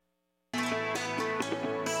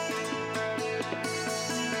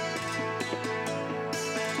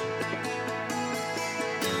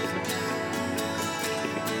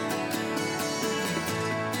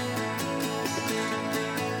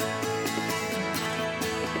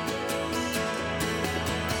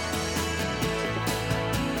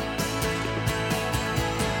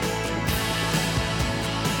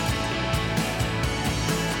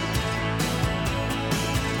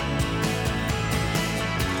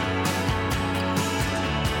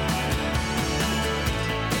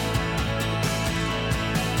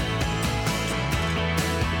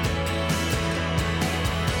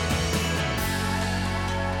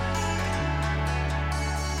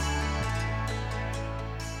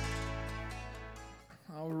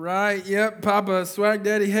right, yep, Papa Swag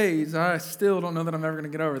Daddy Hayes. I still don't know that I'm ever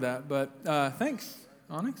going to get over that, but thanks,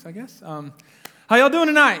 Onyx, I guess. How y'all doing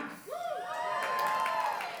tonight?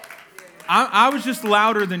 I was just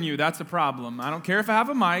louder than you. That's a problem. I don't care if I have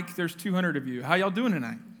a mic. There's 200 of you. How y'all doing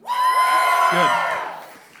tonight? Good.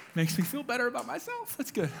 Makes me feel better about myself.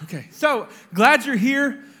 That's good. Okay, so glad you're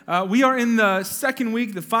here. We are in the second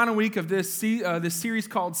week, the final week of this series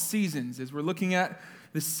called Seasons, as we're looking at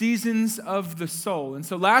the seasons of the soul. And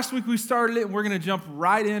so last week we started it, and we're going to jump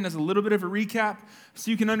right in as a little bit of a recap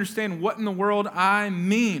so you can understand what in the world I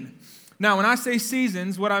mean. Now, when I say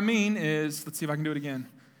seasons, what I mean is, let's see if I can do it again.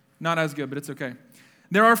 Not as good, but it's okay.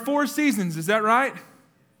 There are 4 seasons, is that right?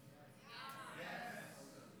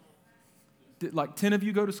 Did like 10 of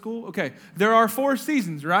you go to school? Okay, there are 4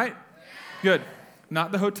 seasons, right? Good.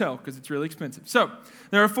 Not the hotel, because it's really expensive. So,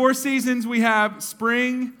 there are 4 seasons. We have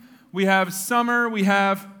spring, we have summer, we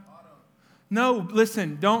have... No,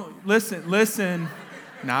 listen, listen.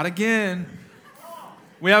 Not again.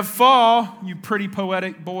 We have fall, you pretty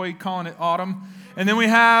poetic boy calling it autumn. And then we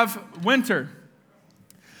have winter.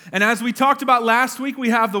 And as we talked about last week, we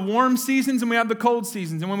have the warm seasons and we have the cold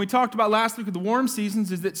seasons. And when we talked about last week with the warm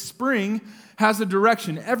seasons is that spring has a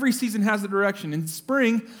direction. Every season has a direction. And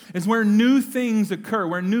spring is where new things occur,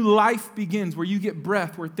 where new life begins, where you get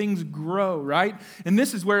breath, where things grow, right? And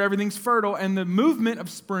this is where everything's fertile. And the movement of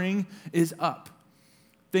spring is up.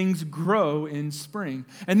 Things grow in spring.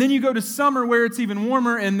 And then you go to summer where it's even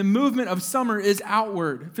warmer, and the movement of summer is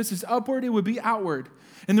outward. If this is upward, it would be outward.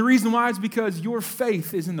 And the reason why is because your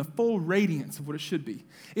faith is in the full radiance of what it should be.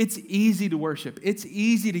 It's easy to worship. It's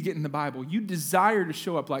easy to get in the Bible. You desire to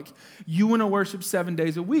show up like you want to worship 7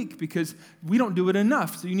 days a week because we don't do it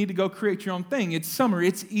enough. So you need to go create your own thing. It's summer.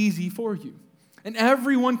 It's easy for you. And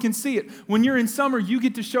everyone can see it. When you're in summer, you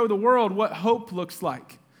get to show the world what hope looks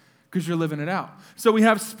like because you're living it out. So we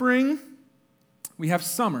have spring, we have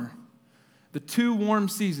summer, the 2 warm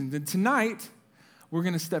seasons. And tonight, we're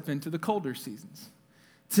going to step into the colder seasons.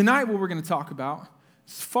 Tonight, what we're going to talk about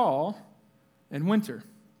is fall and winter.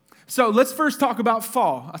 So let's first talk about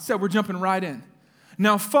fall. I said we're jumping right in.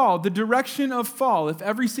 Now, fall, the direction of fall, if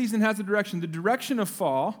every season has a direction, the direction of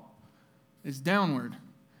fall is downward.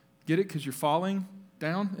 Get it? Because you're falling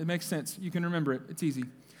down? It makes sense. You can remember it. It's easy.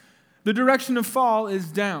 The direction of fall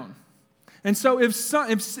is down. And so if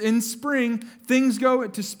in spring, things go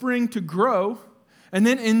to spring to grow, and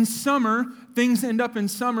then in summer, things end up in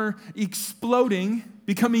summer exploding,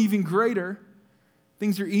 becoming even greater.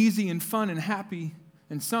 Things are easy and fun and happy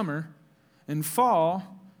in summer. In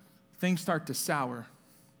fall, things start to sour.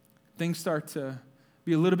 Things start to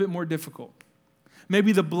be a little bit more difficult.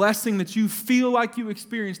 Maybe the blessing that you feel like you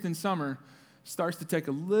experienced in summer starts to take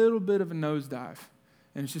a little bit of a nosedive.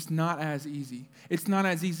 And it's just not as easy. It's not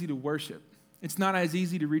as easy to worship. It's not as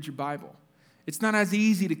easy to read your Bible. It's not as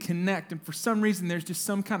easy to connect. And for some reason, there's just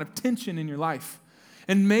some kind of tension in your life.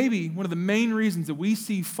 And maybe one of the main reasons that we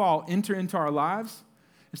see fall enter into our lives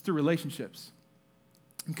is through relationships.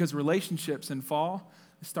 Because relationships in fall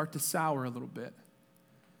start to sour a little bit.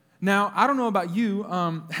 Now, I don't know about you.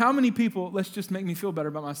 How many people, let's just make me feel better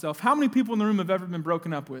about myself. How many people in the room have ever been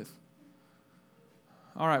broken up with?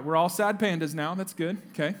 All right, we're all sad pandas now. That's good.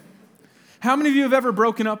 Okay. How many of you have ever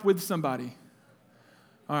broken up with somebody?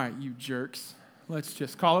 All right, you jerks. Let's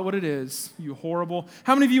just call it what it is. You horrible.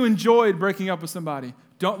 How many of you enjoyed breaking up with somebody?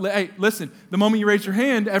 Hey, listen, the moment you raise your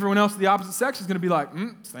hand, everyone else of the opposite sex is going to be like,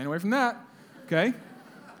 staying away from that. Okay?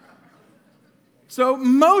 So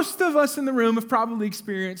most of us in the room have probably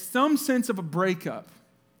experienced some sense of a breakup.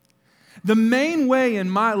 The main way in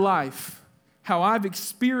my life how I've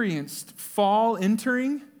experienced fall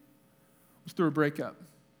entering was through a breakup.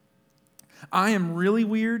 I am really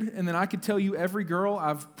weird, and then I could tell you every girl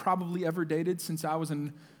I've probably ever dated since I was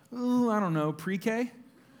in, pre-K.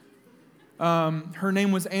 Her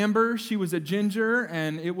name was Amber. She was a ginger,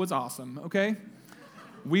 and it was awesome, okay?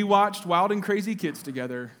 We watched Wild and Crazy Kids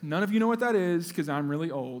together. None of you know what that is because I'm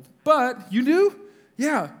really old. But you do?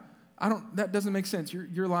 Yeah. That doesn't make sense.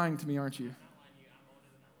 You're lying to me, aren't you?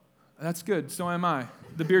 That's good. So am I.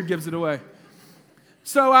 The beard gives it away.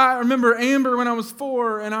 So I remember Amber when I was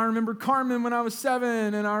 4, and I remember Carmen when I was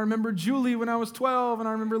 7, and I remember Julie when I was 12, and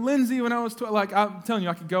I remember Lindsay when I was 12. Like, I'm telling you,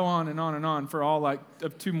 I could go on and on and on for all,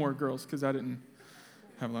 of 2 more girls, because I didn't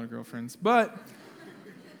have a lot of girlfriends. But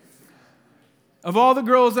of all the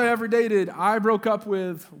girls I ever dated, I broke up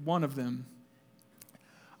with one of them.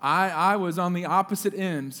 I was on the opposite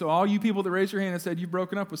end. So all you people that raised your hand and said you've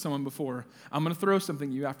broken up with someone before, I'm going to throw something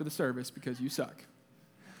at you after the service because you suck.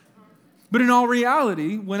 But in all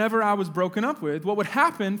reality, whenever I was broken up with, what would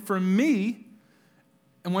happen for me,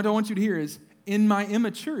 and what I want you to hear is, in my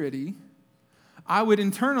immaturity, I would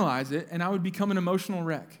internalize it and I would become an emotional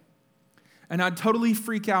wreck. And I'd totally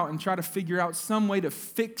freak out and try to figure out some way to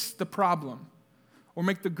fix the problem or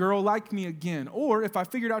make the girl like me again. Or if I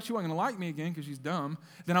figured out she wasn't going to like me again because she's dumb,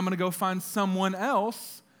 then I'm going to go find someone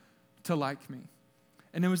else to like me.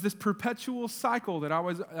 And it was this perpetual cycle that I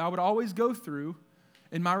would always go through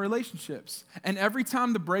in my relationships. And every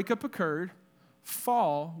time the breakup occurred,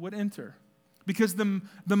 fall would enter. Because the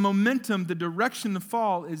momentum, the direction of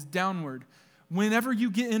fall is downward. Whenever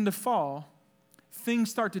you get into fall,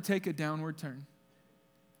 things start to take a downward turn.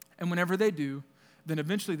 And whenever they do, then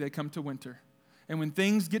eventually they come to winter. And when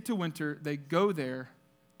things get to winter, they go there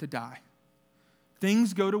to die.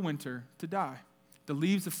 Things go to winter to die. The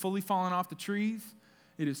leaves have fully fallen off the trees.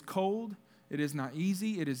 It is cold. It is not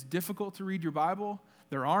easy. It is difficult to read your Bible.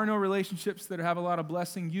 There are no relationships that have a lot of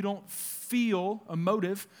blessing. You don't feel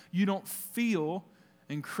emotive. You don't feel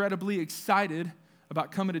incredibly excited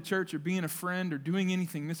about coming to church or being a friend or doing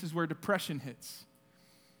anything. This is where depression hits.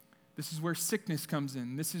 This is where sickness comes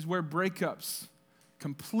in. This is where breakups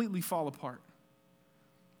completely fall apart.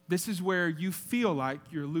 This is where you feel like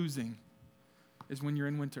you're losing, is when you're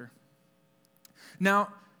in winter. Now,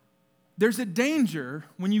 there's a danger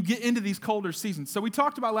when you get into these colder seasons. So we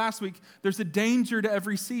talked about last week, there's a danger to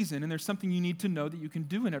every season, and there's something you need to know that you can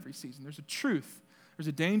do in every season. There's a truth. There's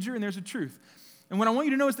a danger and there's a truth. And what I want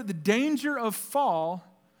you to know is that the danger of fall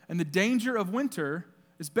and the danger of winter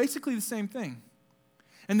is basically the same thing.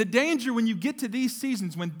 And the danger when you get to these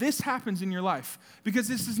seasons, when this happens in your life, because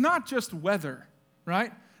this is not just weather,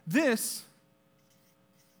 right? This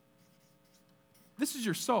is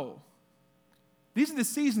your soul. These are the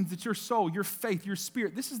seasons that your soul, your faith, your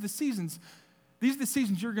spirit, these are the seasons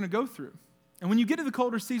you're going to go through. And when you get to the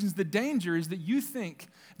colder seasons, the danger is that you think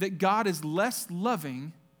that God is less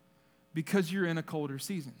loving because you're in a colder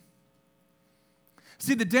season.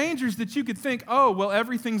 See, the danger is that you could think, oh, well,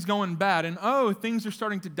 everything's going bad, and oh, things are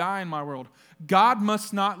starting to die in my world. God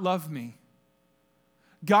must not love me.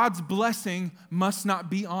 God's blessing must not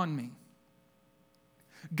be on me.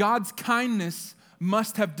 God's kindness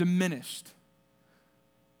must have diminished.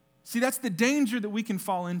 See, that's the danger that we can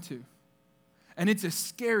fall into. And it's a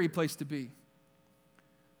scary place to be.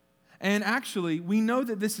 And actually, we know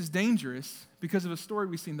that this is dangerous because of a story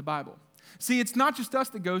we see in the Bible. See, it's not just us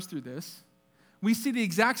that goes through this. We see the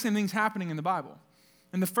exact same things happening in the Bible.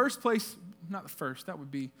 In the first place, not the first, that would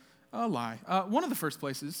be a lie. One of the first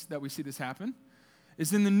places that we see this happen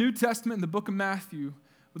is in the New Testament in the book of Matthew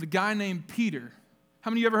with a guy named Peter. How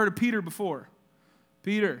many of you ever heard of Peter before?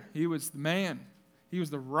 Peter, he was the man. He was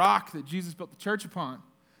the rock that Jesus built the church upon.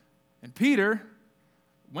 And Peter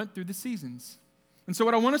went through the seasons. And so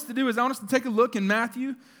what I want us to do is I want us to take a look in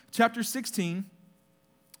Matthew chapter 16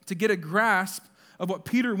 to get a grasp of what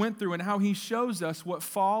Peter went through and how he shows us what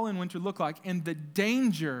fall and winter look like and the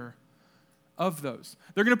danger of those.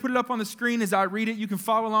 They're going to put it up on the screen as I read it. You can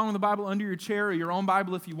follow along with the Bible under your chair or your own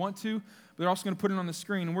Bible if you want to. But they're also going to put it on the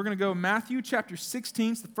screen. And we're going to go Matthew chapter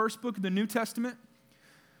 16. It's the first book of the New Testament,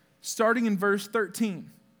 starting in verse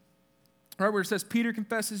 13. Right where it says, Peter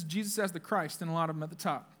confesses Jesus as the Christ, and a lot of them at the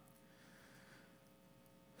top.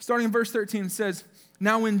 Starting in verse 13, it says,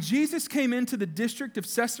 Now when Jesus came into the district of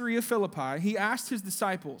Caesarea Philippi, he asked his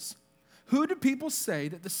disciples, Who do people say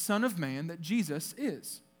that the Son of Man, that Jesus,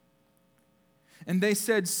 is? And they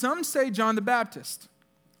said, Some say John the Baptist,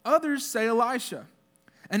 others say Elisha,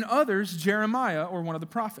 and others Jeremiah or one of the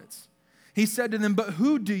prophets. He said to them, But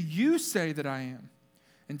who do you say that I am?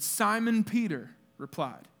 And Simon Peter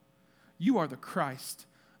replied, You are the Christ,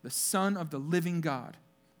 the Son of the living God.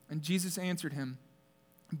 And Jesus answered him,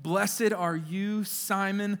 Blessed are you,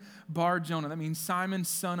 Simon Bar-Jonah. That means Simon,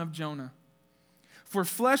 son of Jonah. For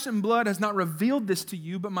flesh and blood has not revealed this to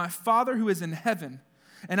you, but my Father who is in heaven.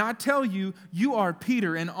 And I tell you, you are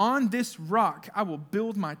Peter, and on this rock I will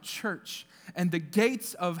build my church, and the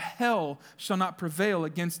gates of hell shall not prevail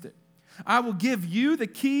against it. I will give you the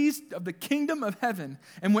keys of the kingdom of heaven,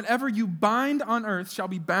 and whatever you bind on earth shall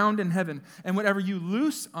be bound in heaven, and whatever you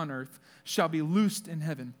loose on earth shall be loosed in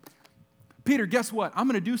heaven. Peter, guess what? I'm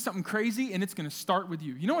going to do something crazy, and it's going to start with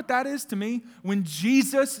you. You know what that is to me? When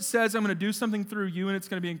Jesus says, I'm going to do something through you, and it's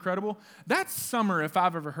going to be incredible, that's summer if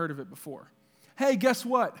I've ever heard of it before. Hey, guess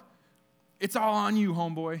what? It's all on you,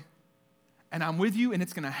 homeboy. And I'm with you, and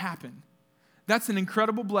it's going to happen. That's an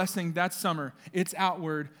incredible blessing. That's summer. It's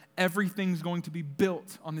outward. Everything's going to be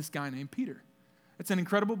built on this guy named Peter. It's an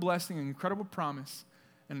incredible blessing, an incredible promise,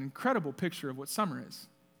 an incredible picture of what summer is.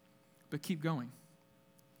 But keep going.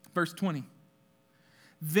 Verse 20.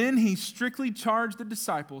 Then he strictly charged the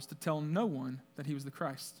disciples to tell no one that he was the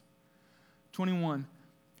Christ. 21.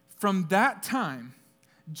 From that time,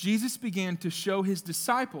 Jesus began to show his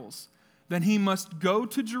disciples that he must go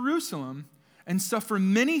to Jerusalem and suffer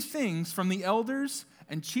many things from the elders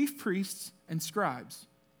and chief priests and scribes,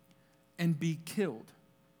 and be killed,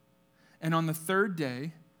 and on the third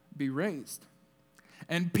day be raised.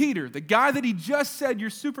 And Peter, the guy that he just said,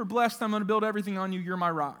 you're super blessed, I'm going to build everything on you, you're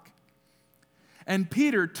my rock. And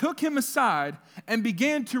Peter took him aside and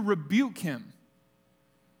began to rebuke him.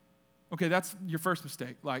 Okay, that's your first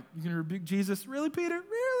mistake. Like, you're going to rebuke Jesus? Really, Peter?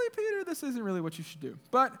 Really, Peter? This isn't really what you should do.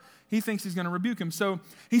 But he thinks he's going to rebuke him. So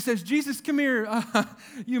he says, Jesus, come here.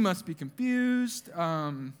 You must be confused.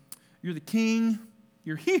 You're the king.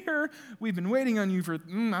 You're here. We've been waiting on you for,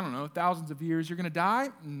 thousands of years. You're going to die?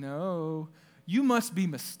 No. You must be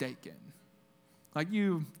mistaken. Like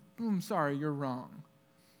sorry, you're wrong.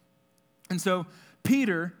 And so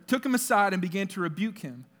Peter took him aside and began to rebuke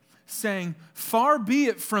him, saying, far be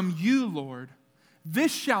it from you, Lord,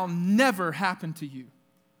 this shall never happen to you.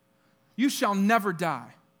 You shall never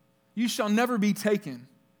die. You shall never be taken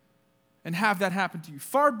and have that happen to you.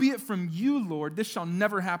 Far be it from you, Lord, this shall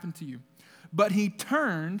never happen to you. But he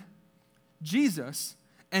turned, Jesus,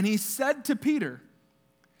 and he said to Peter,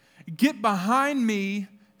 get behind me,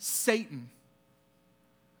 Satan.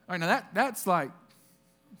 All right, now that's like,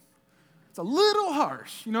 it's a little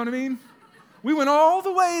harsh, you know what I mean? We went all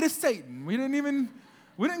the way to Satan. We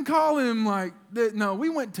didn't call him we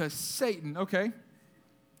went to Satan, okay?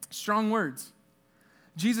 Strong words.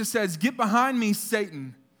 Jesus says, get behind me,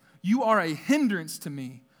 Satan. You are a hindrance to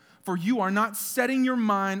me, for you are not setting your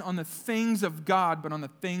mind on the things of God, but on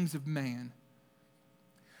the things of man.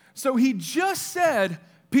 So he just said,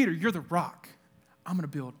 Peter, you're the rock. I'm going to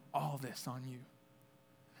build all this on you.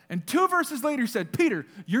 And 2 verses later, he said, Peter,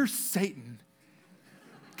 you're Satan.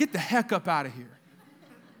 Get the heck up out of here.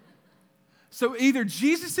 So either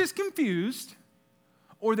Jesus is confused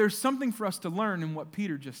or there's something for us to learn in what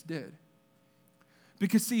Peter just did.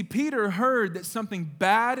 Because see, Peter heard that something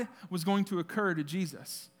bad was going to occur to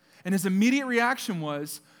Jesus. And his immediate reaction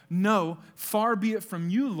was, no, far be it from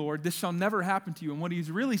you, Lord, this shall never happen to you. And what he's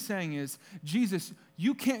really saying is, Jesus,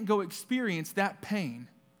 you can't go experience that pain.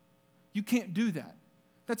 You can't do that.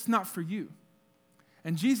 That's not for you.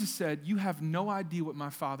 And Jesus said, you have no idea what my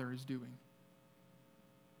Father is doing.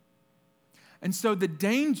 And so the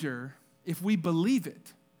danger, if we believe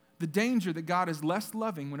it, the danger that God is less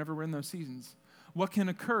loving whenever we're in those seasons, what can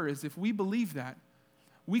occur is if we believe that,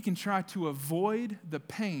 we can try to avoid the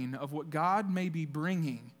pain of what God may be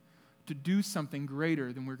bringing to do something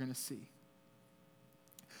greater than we're going to see.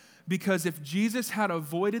 Because if Jesus had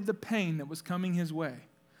avoided the pain that was coming his way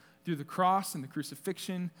through the cross and the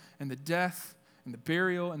crucifixion and the death and the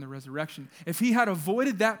burial and the resurrection, if he had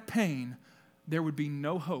avoided that pain, there would be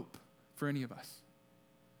no hope for any of us.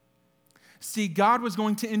 See, God was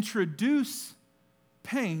going to introduce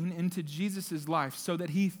pain into Jesus' life so that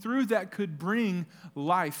he, through that, could bring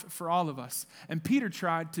life for all of us. And Peter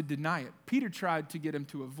tried to deny it. Peter tried to get him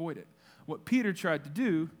to avoid it. What Peter tried to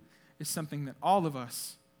do is something that all of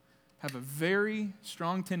us have a very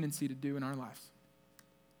strong tendency to do in our lives.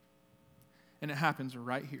 And it happens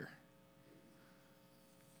right here.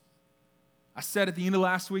 I said at the end of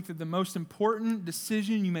last week that the most important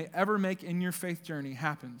decision you may ever make in your faith journey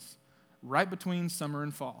happens right between summer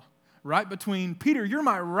and fall. Right between, Peter, you're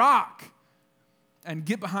my rock, and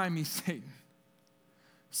get behind me, Satan.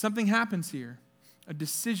 Something happens here, a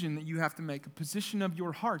decision that you have to make, a position of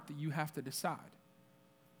your heart that you have to decide.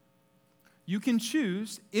 You can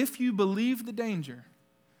choose, if you believe the danger,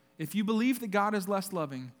 if you believe that God is less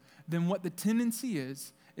loving, then what the tendency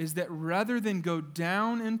is that rather than go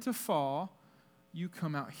down into fall, you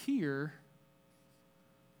come out here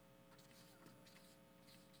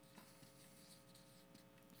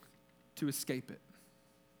to escape it.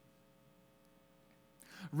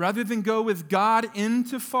 Rather than go with God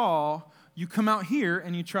into fall, you come out here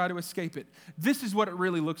and you try to escape it. This is what it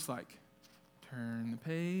really looks like. Turn the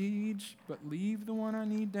page, but leave the one I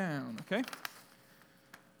need down, okay?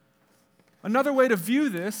 Another way to view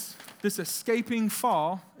this escaping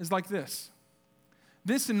fall, is like this.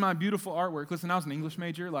 This in my beautiful artwork, listen, I was an English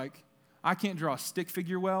major, I can't draw a stick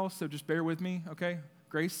figure well, so just bear with me, okay?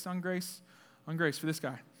 Grace on grace on grace for this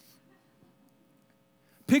guy.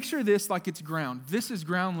 Picture this like it's ground. This is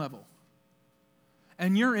ground level.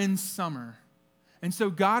 And you're in summer. And so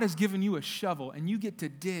God has given you a shovel, and you get to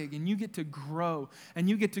dig, and you get to grow, and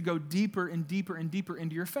you get to go deeper and deeper and deeper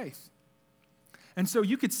into your faith. And so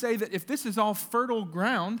you could say that if this is all fertile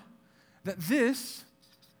ground, that this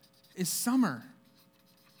is summer.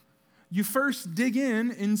 You first dig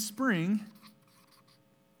in spring.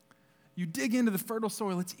 You dig into the fertile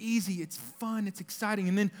soil. It's easy. It's fun. It's exciting.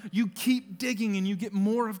 And then you keep digging and you get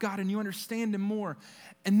more of God and you understand Him more.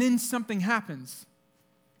 And then something happens.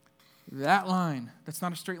 That line, that's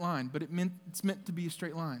not a straight line, but it's meant to be a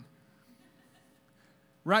straight line.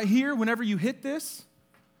 Right here, whenever you hit this,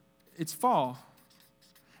 it's fall.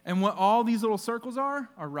 And what all these little circles are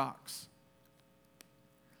rocks.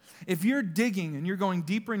 If you're digging and you're going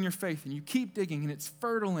deeper in your faith and you keep digging and it's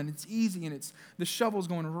fertile and it's easy and the shovel's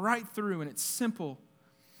going right through and it's simple,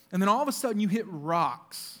 and then all of a sudden you hit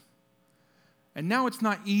rocks and now it's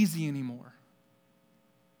not easy anymore.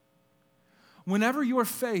 Whenever your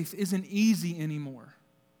faith isn't easy anymore,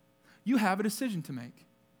 you have a decision to make.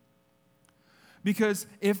 Because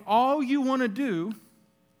if all you want to do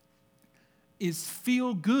is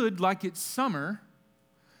feel good like it's summer,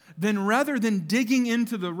 then rather than digging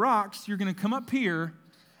into the rocks, you're going to come up here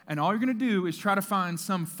and all you're going to do is try to find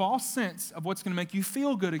some false sense of what's going to make you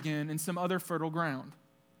feel good again in some other fertile ground.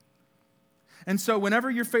 And so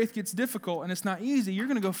whenever your faith gets difficult and it's not easy, you're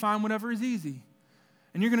going to go find whatever is easy.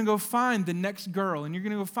 And you're going to go find the next girl, and you're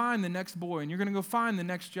going to go find the next boy, and you're going to go find the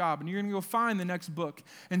next job, and you're going to go find the next book,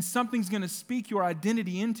 and something's going to speak your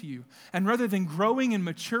identity into you. And rather than growing and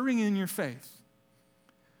maturing in your faith,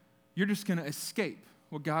 you're just going to escape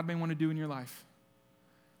what God may want to do in your life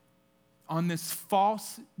on this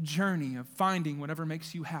false journey of finding whatever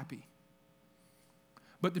makes you happy.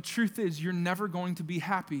 But the truth is, you're never going to be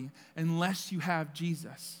happy unless you have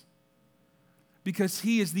Jesus. Because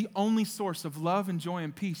He is the only source of love and joy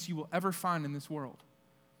and peace you will ever find in this world.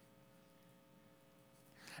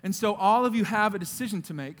 And so all of you have a decision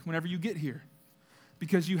to make whenever you get here.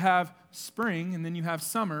 Because you have spring, and then you have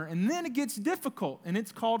summer, and then it gets difficult, and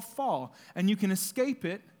it's called fall. And you can escape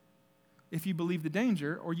it if you believe the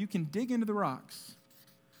danger, or you can dig into the rocks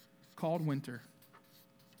called winter.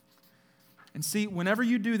 And see, whenever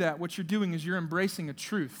you do that, what you're doing is you're embracing a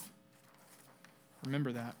truth.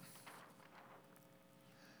 Remember that.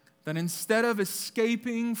 That instead of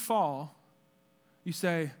escaping fall, you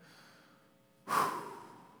say,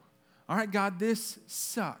 all right, God, this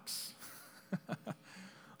sucks.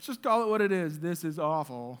 Let's just call it what it is. This is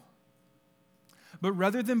awful. But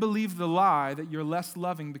rather than believe the lie that you're less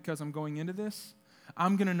loving because I'm going into this,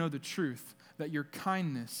 I'm going to know the truth that your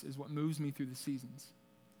kindness is what moves me through the seasons.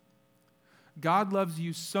 God loves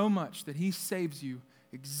you so much that He saves you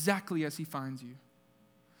exactly as He finds you.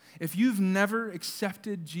 If you've never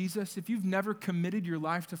accepted Jesus, if you've never committed your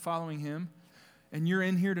life to following Him, and you're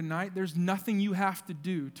in here tonight, there's nothing you have to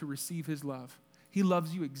do to receive His love. He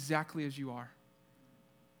loves you exactly as you are.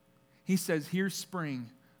 He says, here's spring,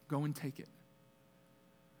 go and take it.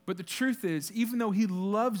 But the truth is, even though He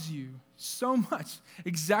loves you so much,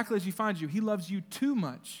 exactly as He finds you, He loves you too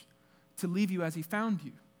much to leave you as He found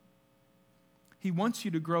you. He wants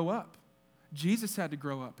you to grow up. Jesus had to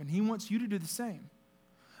grow up, and He wants you to do the same.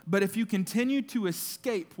 But if you continue to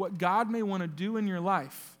escape what God may want to do in your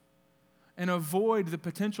life and avoid the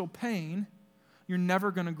potential pain, you're never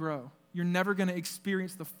going to grow. You're never going to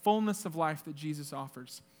experience the fullness of life that Jesus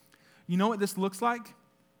offers. You know what this looks like?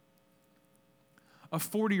 A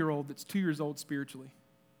 40-year-old that's 2 years old spiritually.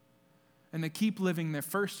 And they keep living their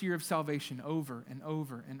first year of salvation over and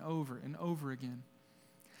over and over and over again.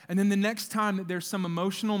 And then the next time that there's some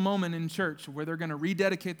emotional moment in church where they're going to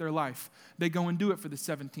rededicate their life, they go and do it for the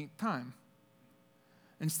 17th time.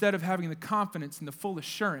 Instead of having the confidence and the full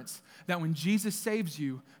assurance that when Jesus saves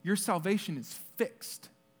you, your salvation is fixed.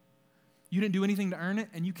 You didn't do anything to earn it,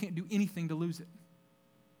 and you can't do anything to lose it.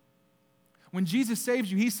 When Jesus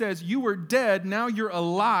saves you, He says, you were dead, now you're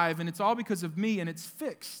alive, and it's all because of me, and it's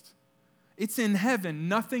fixed. It's in heaven.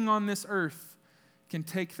 Nothing on this earth can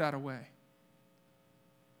take that away.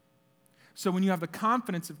 So when you have the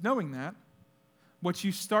confidence of knowing that, what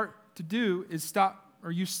you start to do is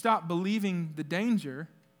stop believing the danger,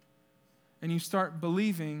 and you start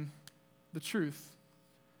believing the truth,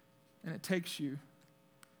 and it takes you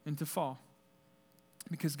into fall.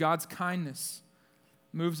 Because God's kindness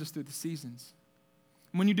moves us through the seasons.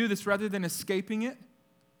 And when you do this, rather than escaping it,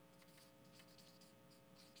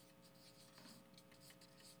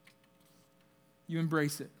 you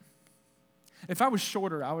embrace it. If I was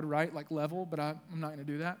shorter, I would write like level, but I'm not going to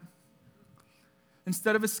do that.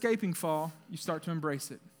 Instead of escaping fall, you start to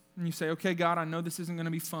embrace it. And you say, okay, God, I know this isn't going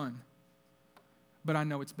to be fun, but I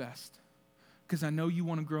know it's best because I know you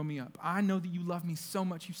want to grow me up. I know that you love me so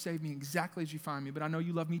much you saved me exactly as you find me, but I know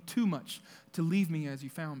you love me too much to leave me as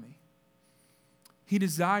you found me. He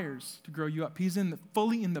desires to grow you up. He's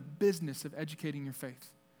fully in the business of educating your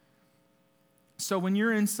faith. So when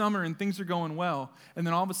you're in summer and things are going well, and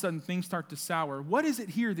then all of a sudden things start to sour, what is it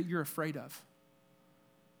here that you're afraid of?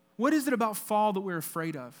 What is it about fall that we're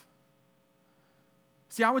afraid of?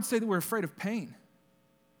 See, I would say that we're afraid of pain.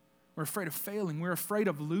 We're afraid of failing. We're afraid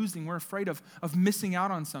of losing. We're afraid of missing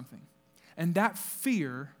out on something. And that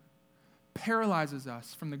fear paralyzes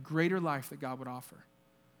us from the greater life that God would offer.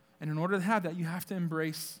 And in order to have that, you have to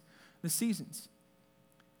embrace the seasons.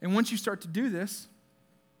 And once you start to do this,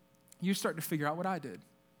 you start to figure out what I did.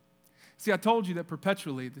 See, I told you that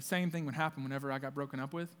perpetually the same thing would happen whenever I got broken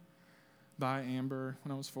up with by Amber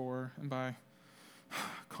when I was 4 and by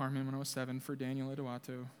Carmen when I was 7, for Daniel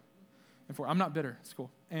Eduato, and for, I'm not bitter, it's cool,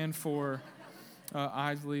 and for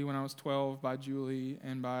Isley when I was 12 by Julie,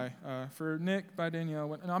 and by for Nick by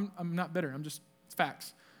Danielle, and I'm not bitter, it's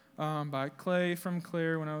facts. By Clay from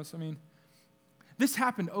Claire when this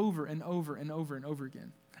happened over and over and over and over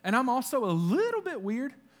again. And I'm also a little bit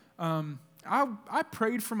weird. I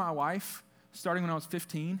prayed for my wife starting when I was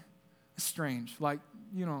 15. It's strange.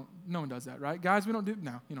 No one does that, right? Guys, we don't do,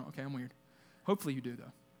 no, okay, I'm weird. Hopefully you do,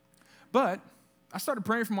 though. But I started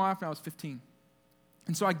praying for my wife when I was 15.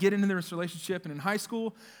 And so I get into this relationship, and in high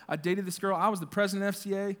school, I dated this girl. I was the president of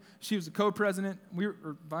FCA. She was the co-president.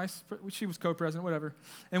 She was co-president, whatever.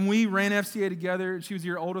 And we ran FCA together. She was a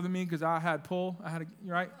year older than me because I had pull.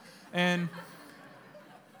 Right? And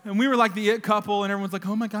we were like the it couple, and everyone's like,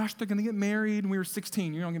 oh my gosh, they're going to get married. And we were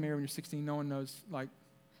 16. You don't get married when you're 16. No one knows,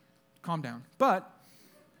 calm down. But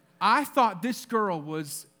I thought this girl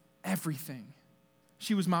was everything.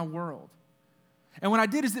 She was my world. And what I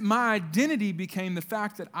did is that my identity became the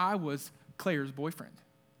fact that I was Claire's boyfriend.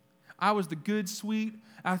 I was the good, sweet,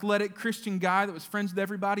 athletic Christian guy that was friends with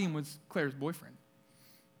everybody and was Claire's boyfriend.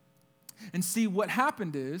 And see, what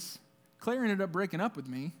happened is Claire ended up breaking up with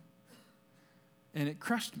me, and it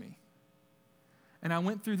crushed me. And I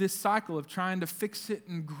went through this cycle of trying to fix it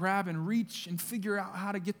and grab and reach and figure out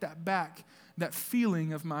how to get that back, that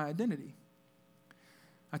feeling of my identity.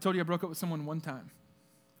 I told you I broke up with someone one time.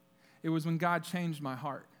 It was when God changed my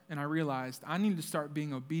heart, and I realized I needed to start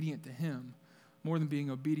being obedient to Him more than being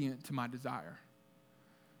obedient to my desire.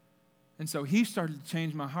 And so He started to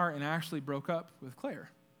change my heart, and I actually broke up with Claire.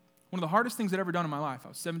 One of the hardest things I'd ever done in my life. I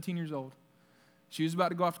was 17 years old. She was about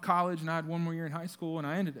to go off to college, and I had one more year in high school, and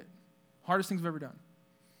I ended it. Hardest things I've ever done.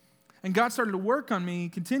 And God started to work on me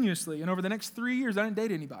continuously, and over the next 3 years, I didn't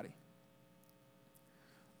date anybody.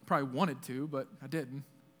 I probably wanted to, but I didn't.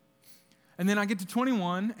 And then I get to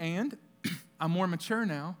 21, and I'm more mature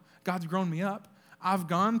now. God's grown me up. I've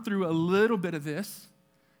gone through a little bit of this.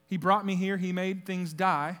 He brought me here. He made things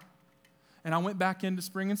die. And I went back into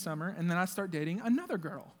spring and summer, and then I start dating another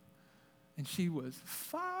girl. And she was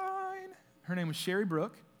fine. Her name was Sherry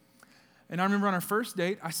Brooke. And I remember on our first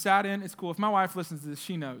date, I sat in. It's cool. If my wife listens to this,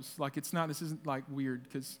 she knows. This isn't weird,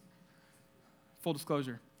 because full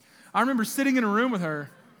disclosure. I remember sitting in a room with her.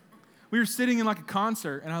 We were sitting in a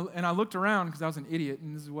concert, and I looked around because I was an idiot,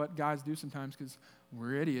 and this is what guys do sometimes because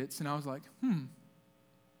we're idiots. And I was like, I'm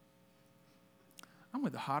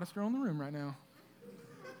with the hottest girl in the room right now.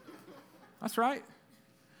 That's right.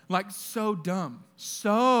 So dumb.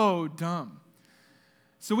 So dumb.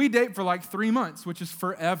 So we date for 3 months, which is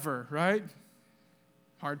forever, right?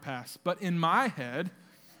 Hard pass. But in my head,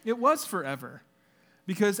 it was forever.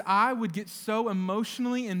 Because I would get so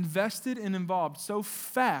emotionally invested and involved so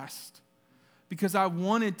fast because I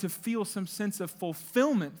wanted to feel some sense of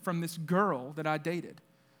fulfillment from this girl that I dated,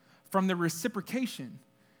 from the reciprocation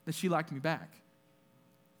that she liked me back.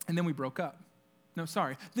 And then we broke up.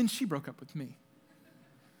 Then she broke up with me.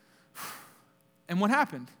 And what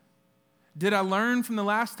happened? Did I learn from the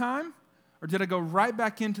last time? Or did I go right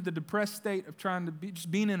back into the depressed state of trying to just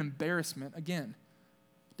being an embarrassment again?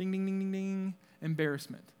 Ding, ding, ding, ding, ding.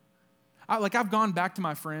 Embarrassment. I've gone back to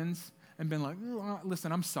my friends and been like,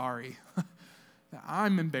 listen, I'm sorry.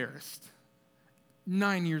 I'm embarrassed.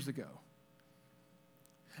 9 years ago.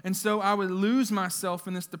 And so I would lose myself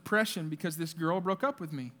in this depression because this girl broke up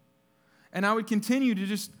with me. And I would continue to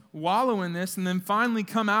just wallow in this and then finally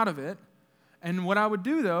come out of it. And what I would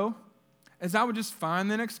do, though, is I would just find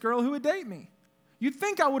the next girl who would date me. You'd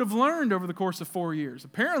think I would have learned over the course of 4 years.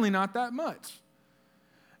 Apparently not that much.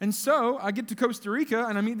 And so I get to Costa Rica,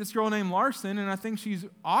 and I meet this girl named Larson, and I think she's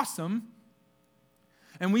awesome.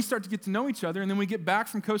 And we start to get to know each other, and then we get back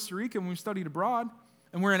from Costa Rica, and we studied abroad,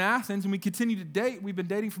 and we're in Athens, and we continue to date. We've been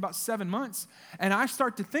dating for about 7 months. And I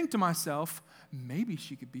start to think to myself, maybe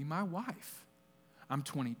she could be my wife. I'm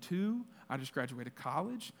 22. I just graduated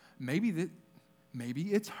college. Maybe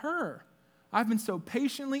it's her. I've been so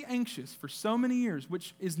patiently anxious for so many years,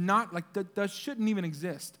 which is not, that shouldn't even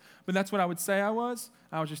exist. But that's what I would say I was.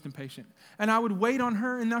 I was just impatient. And I would wait on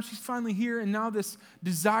her, and now she's finally here, and now this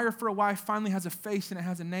desire for a wife finally has a face, and it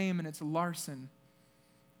has a name, and it's Larson.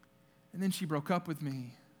 And then she broke up with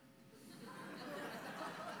me.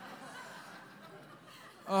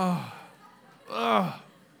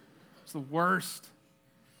 It's the worst.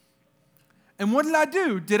 And what did I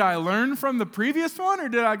do? Did I learn from the previous one, or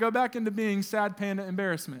did I go back into being sad panda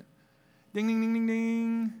embarrassment? Ding, ding, ding, ding,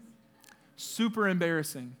 ding. Super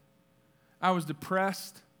embarrassing. I was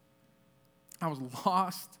depressed. I was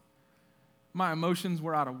lost. My emotions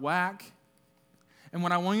were out of whack. And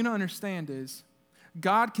what I want you to understand is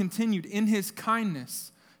God continued in his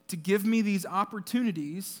kindness to give me these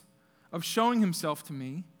opportunities of showing himself to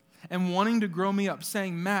me and wanting to grow me up,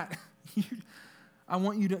 saying, Matt, I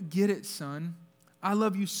want you to get it, son. I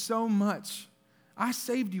love you so much. I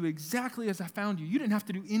saved you exactly as I found you. You didn't have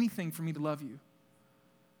to do anything for me to love you.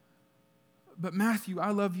 But Matthew,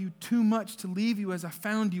 I love you too much to leave you as I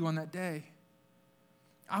found you on that day.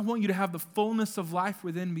 I want you to have the fullness of life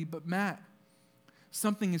within me. But Matt,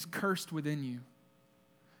 something is cursed within you,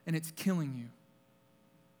 and it's killing you.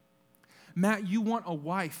 Matt, you want a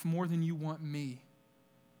wife more than you want me.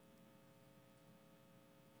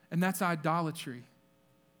 And that's idolatry.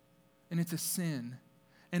 And it's a sin.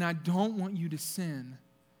 And I don't want you to sin.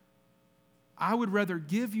 I would rather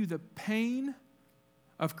give you the pain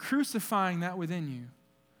of crucifying that within you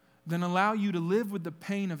than allow you to live with the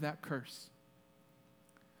pain of that curse.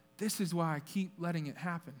 This is why I keep letting it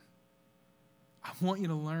happen. I want you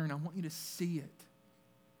to learn. I want you to see it.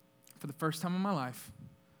 For the first time in my life,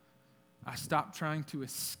 I stopped trying to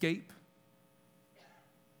escape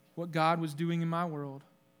what God was doing in my world,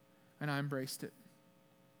 and I embraced it.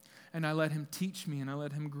 And I let him teach me, and I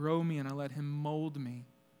let him grow me, and I let him mold me.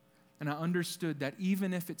 And I understood that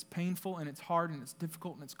even if it's painful and it's hard and it's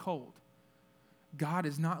difficult and it's cold, God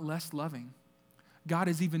is not less loving. God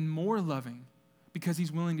is even more loving because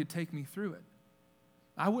he's willing to take me through it.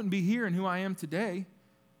 I wouldn't be here and who I am today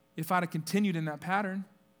if I'd have continued in that pattern.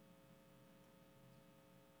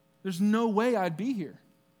 There's no way I'd be here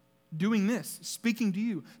doing this, speaking to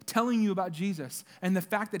you, telling you about Jesus and the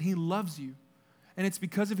fact that he loves you. And it's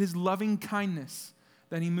because of his loving kindness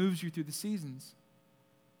that he moves you through the seasons.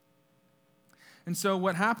 And so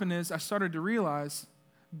what happened is I started to realize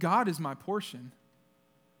God is my portion,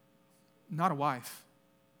 not a wife.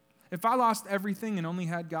 If I lost everything and only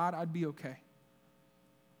had God, I'd be okay.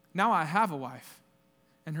 Now I have a wife,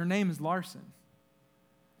 and her name is Larson.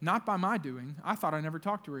 Not by my doing. I thought I'd never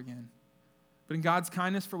talk to her again. But in God's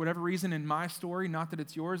kindness, for whatever reason, in my story, not that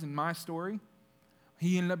it's yours, in my story,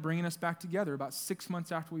 he ended up bringing us back together about 6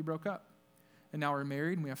 months after we broke up. And now we're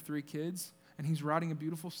married, and we have 3 kids, and he's writing a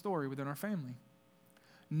beautiful story within our family.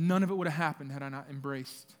 None of it would have happened had I not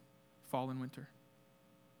embraced fall and winter.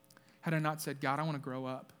 Had I not said, God, I want to grow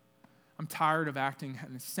up. I'm tired of acting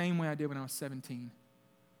in the same way I did when I was 17.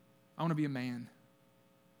 I want to be a man.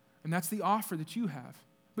 And that's the offer that you have.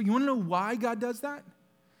 But you want to know why God does that?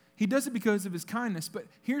 He does it because of his kindness. But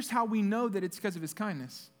here's how we know that it's because of his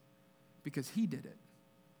kindness. Because he did it.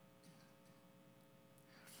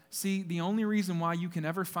 See, the only reason why you can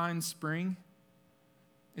ever find spring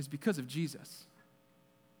is because of Jesus.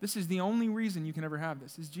 This is the only reason you can ever have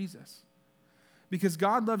this, is Jesus. Because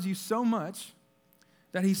God loves you so much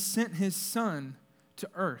that he sent his son to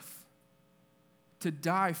earth to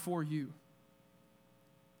die for you.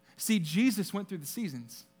 See, Jesus went through the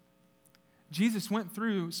seasons. Jesus went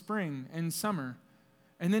through spring and summer,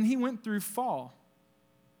 and then he went through fall.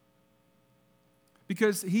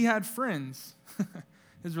 Because he had friends.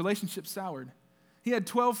 His relationship soured. He had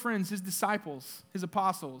 12 friends, his disciples, his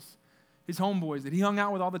apostles, his homeboys that he hung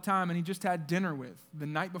out with all the time and he just had dinner with the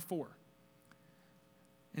night before.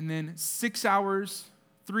 And then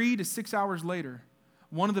 3 to 6 hours later,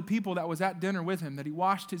 one of the people that was at dinner with him, that he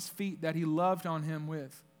washed his feet, that he loved on him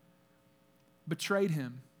with, betrayed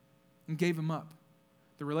him and gave him up.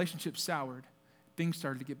 The relationship soured. Things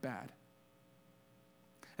started to get bad.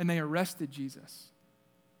 And they arrested Jesus.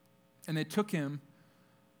 And they took him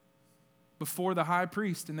before the high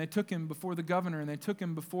priest, and they took him before the governor, and they took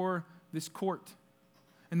him before this court,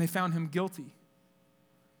 and they found him guilty.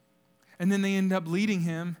 And then they end up leading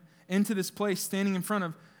him into this place, standing in front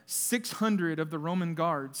of 600 of the Roman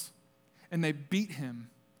guards, and they beat him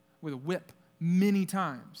with a whip many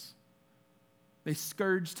times. They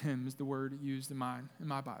scourged him, is the word used in my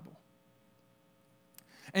Bible.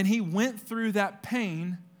 And he went through that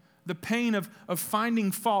pain, the pain of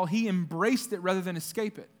finding fall. He embraced it rather than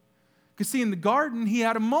escape it. Because see, in the garden, he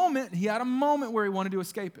had a moment where he wanted to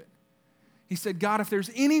escape it. He said, God, if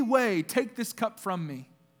there's any way, take this cup from me.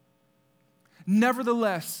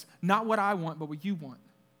 Nevertheless, not what I want, but what you want.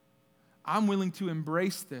 I'm willing to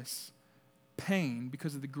embrace this pain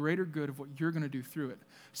because of the greater good of what you're going to do through it.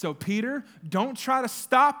 So, Peter, don't try to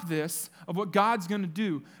stop this of what God's going to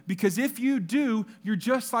do, because if you do, you're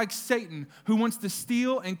just like Satan, who wants to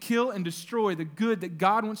steal and kill and destroy the good that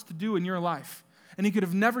God wants to do in your life. And he could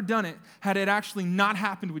have never done it had it actually not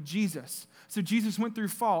happened with Jesus. So Jesus went through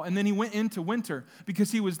fall, and then he went into winter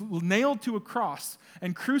because he was nailed to a cross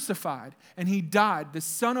and crucified, and he died. The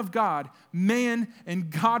Son of God, man in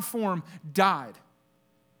God form, died.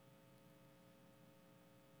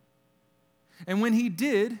 And when he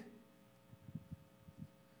did,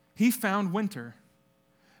 he found winter,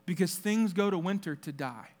 because things go to winter to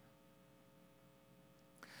die.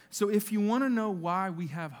 So if you want to know why we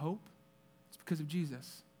have hope, it's because of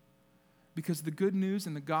Jesus. Because the good news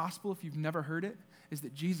in the gospel, if you've never heard it, is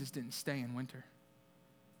that Jesus didn't stay in winter.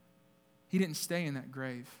 He didn't stay in that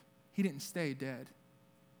grave. He didn't stay dead.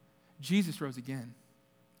 Jesus rose again.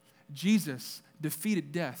 Jesus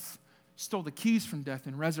defeated death, stole the keys from death,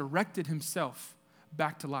 and resurrected himself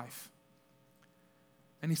back to life.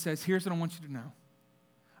 And he says, here's what I want you to know.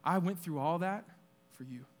 I went through all that for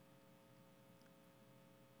you.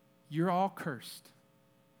 You're all cursed,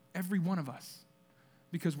 every one of us,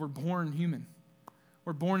 because we're born human.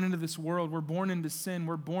 We're born into this world. We're born into sin.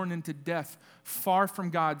 We're born into death, far from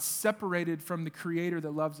God, separated from the Creator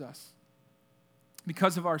that loves us.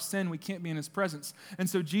 Because of our sin, we can't be in his presence. And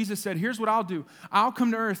so Jesus said, here's what I'll do. I'll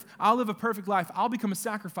come to earth. I'll live a perfect life. I'll become a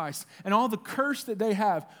sacrifice. And all the curse that they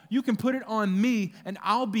have, you can put it on me, and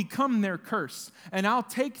I'll become their curse. And I'll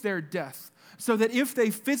take their death. So that if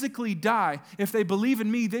they physically die, if they believe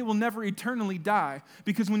in me, they will never eternally die.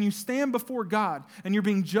 Because when you stand before God and you're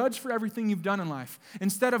being judged for everything you've done in life,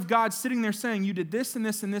 instead of God sitting there saying, you did this and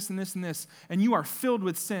this and this and this and this, and you are filled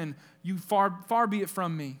with sin, you far be it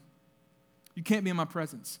from me. You can't be in my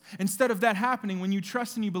presence. Instead of that happening, when you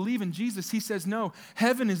trust and you believe in Jesus, he says, no,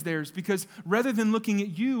 heaven is theirs, because rather than looking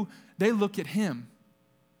at you, they look at him.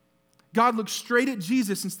 God looks straight at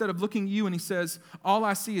Jesus instead of looking at you, and he says, all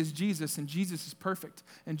I see is Jesus, and Jesus is perfect,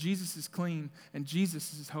 and Jesus is clean, and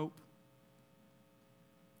Jesus is his hope.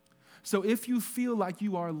 So if you feel like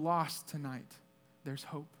you are lost tonight, there's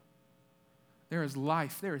hope. There is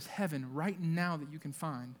life. There is heaven right now that you can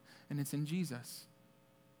find, and it's in Jesus.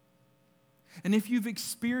 And if you've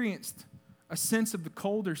experienced a sense of the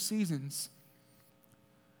colder seasons,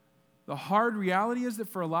 the hard reality is that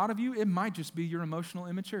for a lot of you, it might just be your emotional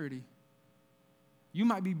immaturity. You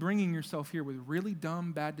might be bringing yourself here with really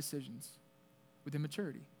dumb, bad decisions, with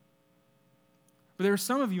immaturity. But there are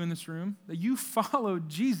some of you in this room that you followed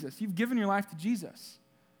Jesus. You've given your life to Jesus.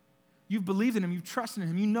 You've believed in him. You've trusted in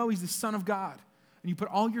him. You know he's the Son of God. And you put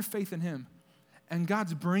all your faith in him. And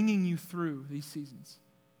God's bringing you through these seasons.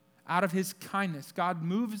 Out of his kindness. God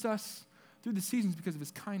moves us through the seasons because of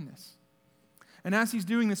his kindness. And as he's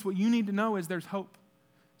doing this, what you need to know is there's hope.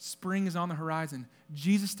 Spring is on the horizon.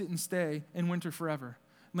 Jesus didn't stay in winter forever.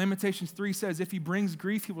 Lamentations 3 says, if he brings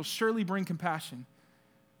grief, he will surely bring compassion.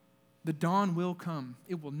 The dawn will come.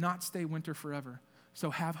 It will not stay winter forever. So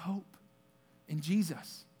have hope in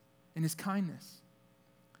Jesus, in his kindness.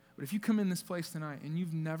 But if you come in this place tonight and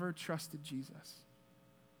you've never trusted Jesus,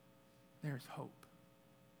 there's hope.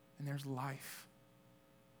 And there's life.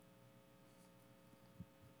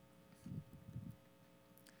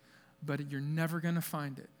 But you're never going to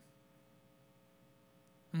find it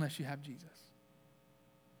unless you have Jesus.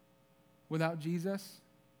 Without Jesus,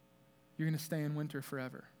 you're going to stay in winter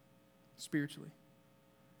forever, spiritually.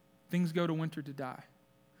 Things go to winter to die.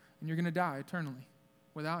 And you're going to die eternally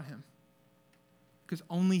without him. Because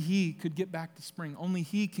only he could get back to spring. Only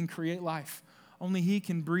he can create life. Only he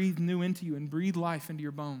can breathe new into you and breathe life into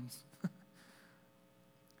your bones.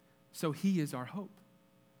 So he is our hope.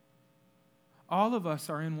 All of us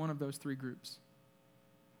are in one of those three groups.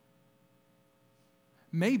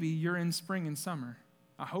 Maybe you're in spring and summer.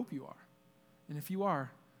 I hope you are. And if you are,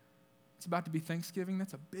 it's about to be Thanksgiving.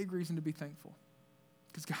 That's a big reason to be thankful.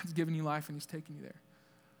 Because God's given you life and he's taken you there.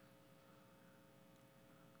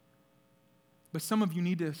 But some of you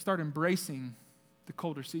need to start embracing the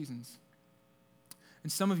colder seasons.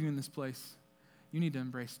 And some of you in this place, you need to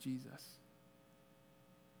embrace Jesus.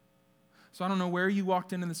 So I don't know where you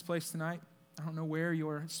walked into this place tonight. I don't know where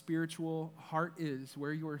your spiritual heart is,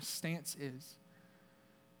 where your stance is.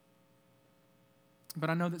 But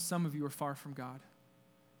I know that some of you are far from God.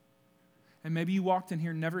 And maybe you walked in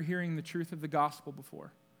here never hearing the truth of the gospel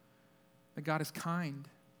before. That God is kind,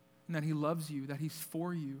 and that he loves you, that he's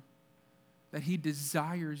for you, that he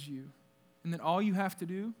desires you, and that all you have to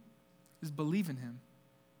do is believe in him.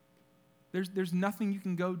 There's nothing you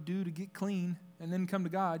can go do to get clean and then come to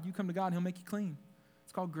God. You come to God and he'll make you clean.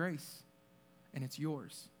 It's called grace, and it's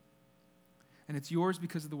yours. and it's yours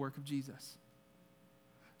because of the work of Jesus.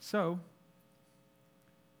 So,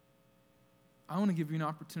 I want to give you an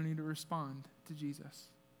opportunity to respond to Jesus,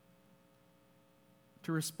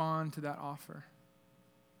 to respond to that offer.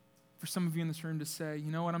 For some of you in this room to say, you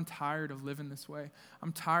know what, I'm tired of living this way.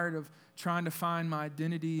 I'm tired of trying to find my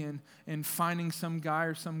identity in finding some guy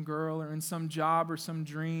or some girl or in some job or some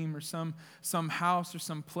dream or some house or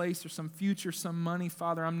some place or some future, some money.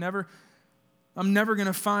 Father, I'm never going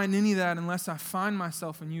to find any of that unless I find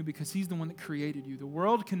myself in you, because he's the one that created you. The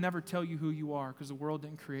world can never tell you who you are because the world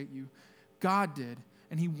didn't create you. God did,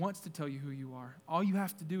 and he wants to tell you who you are. All you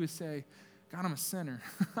have to do is say, God, I'm a sinner.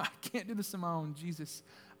 I can't do this on my own. Jesus,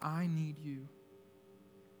 I need you.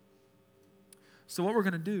 So what we're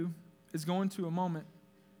going to do is go into a moment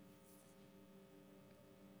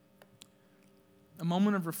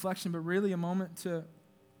of reflection, but really a moment to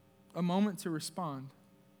respond.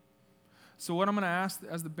 So what I'm going to ask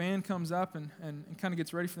as the band comes up and kind of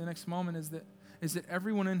gets ready for the next moment is that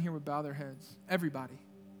everyone in here would bow their heads. Everybody.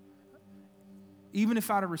 Even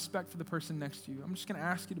if out of respect for the person next to you, I'm just going to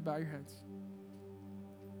ask you to bow your heads.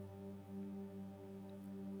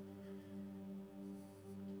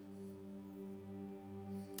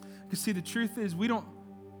 Because see, the truth is we don't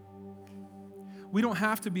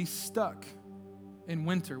have to be stuck in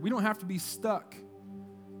winter. We don't have to be stuck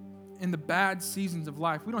in the bad seasons of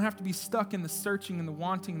life. We don't have to be stuck in the searching and the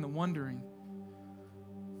wanting and the wondering.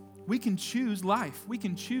 We can choose life. We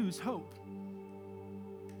can choose hope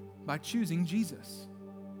by choosing Jesus.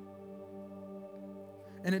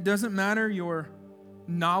 And it doesn't matter your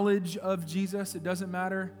knowledge of Jesus. It doesn't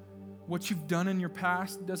matter what you've done in your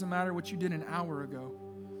past. It doesn't matter what you did an hour ago.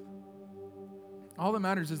 All that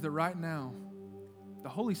matters is that right now, the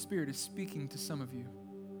Holy Spirit is speaking to some of you,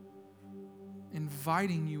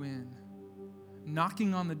 inviting you in,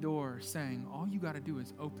 knocking on the door, saying, all you got to do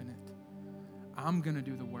is open it. I'm going to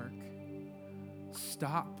do the work.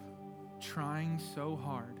 Stop trying so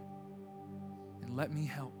hard and let me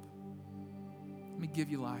help. Let me give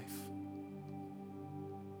you life.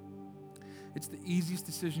 It's the easiest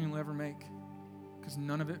decision you'll ever make because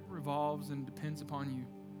none of it revolves and depends upon you.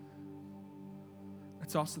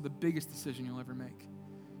 It's also the biggest decision you'll ever make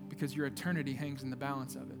because your eternity hangs in the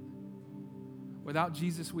balance of it. Without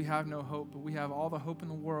Jesus, we have no hope, but we have all the hope in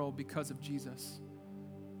the world because of Jesus.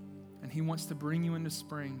 And he wants to bring you into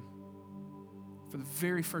spring. For the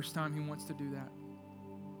very first time, he wants to do that.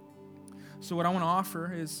 So what I want to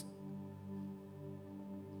offer is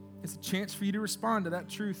a chance for you to respond to that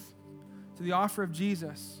truth, to the offer of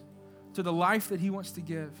Jesus, to the life that he wants to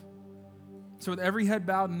give. So with every head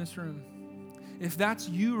bowed in this room, if that's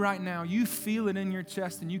you right now, you feel it in your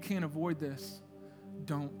chest and you can't avoid this,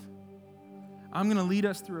 don't. I'm going to lead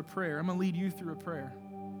us through a prayer. I'm going to lead you through a prayer.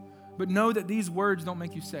 But know that these words don't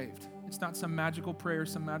make you saved. It's not some magical prayer,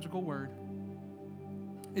 some magical word.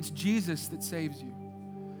 It's Jesus that saves you.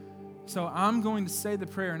 So I'm going to say the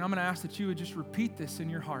prayer, and I'm going to ask that you would just repeat this in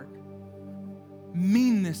your heart.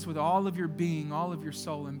 Mean this with all of your being, all of your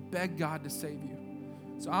soul, and beg God to save you.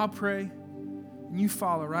 So I'll pray, and you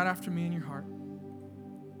follow right after me in your heart.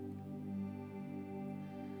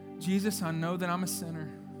 Jesus, I know that I'm a sinner.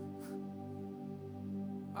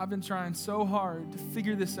 I've been trying so hard to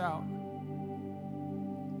figure this out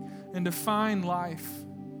and to find life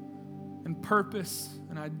and purpose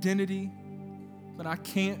and identity, but I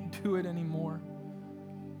can't do it anymore.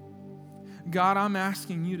 God, I'm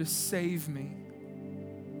asking you to save me.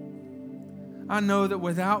 I know that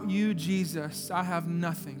without you, Jesus, I have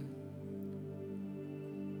nothing.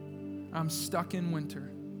 I'm stuck in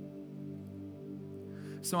winter.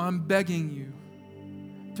 So I'm begging you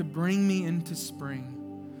to bring me into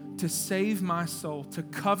spring, to save my soul, to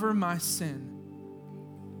cover my sin,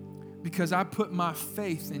 because I put my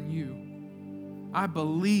faith in you. I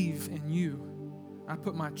believe in you. I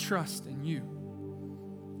put my trust in you.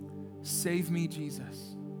 Save me,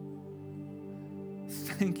 Jesus.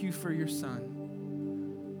 Thank you for your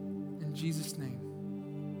Son. In Jesus' name.